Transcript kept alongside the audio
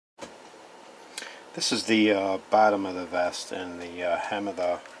This is the bottom of the vest, and the hem of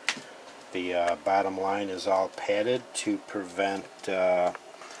the bottom line is all padded to prevent a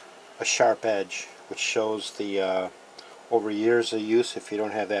sharp edge, which shows the over years of use. If you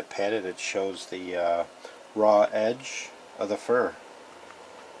don't have that padded, it shows the raw edge of the fur.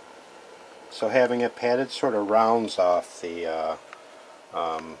 So having it padded sort of rounds off the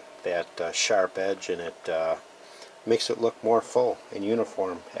that sharp edge, and it makes it look more full and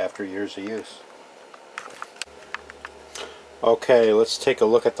uniform after years of use. Okay, let's take a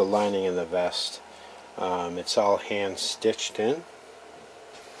look at the lining in the vest. It's all hand stitched in,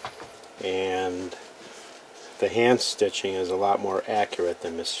 and the hand stitching is a lot more accurate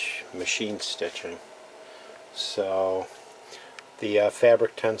than machine stitching. So the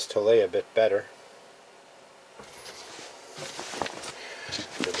fabric tends to lay a bit better.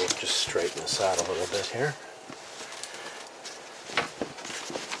 We'll just straighten this out a little bit here.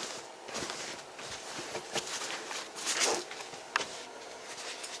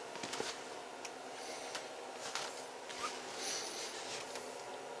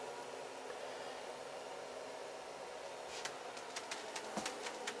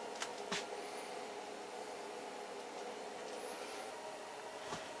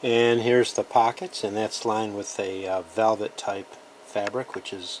 And here's the pockets, and that's lined with a velvet type fabric,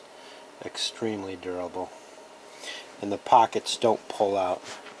 which is extremely durable. And the pockets don't pull out.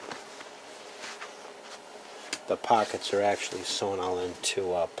 The pockets are actually sewn all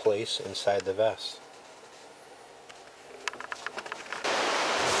into place inside the vest.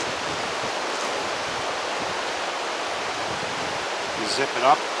 You zip it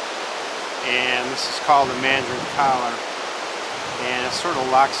up, and this is called a mandarin collar. And it sort of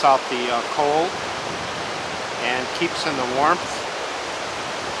locks out the cold and keeps in the warmth,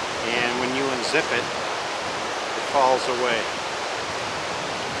 and when you unzip it, it falls away.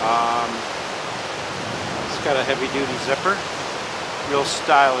 It's got a heavy duty zipper, real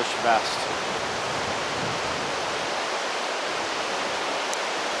stylish vest.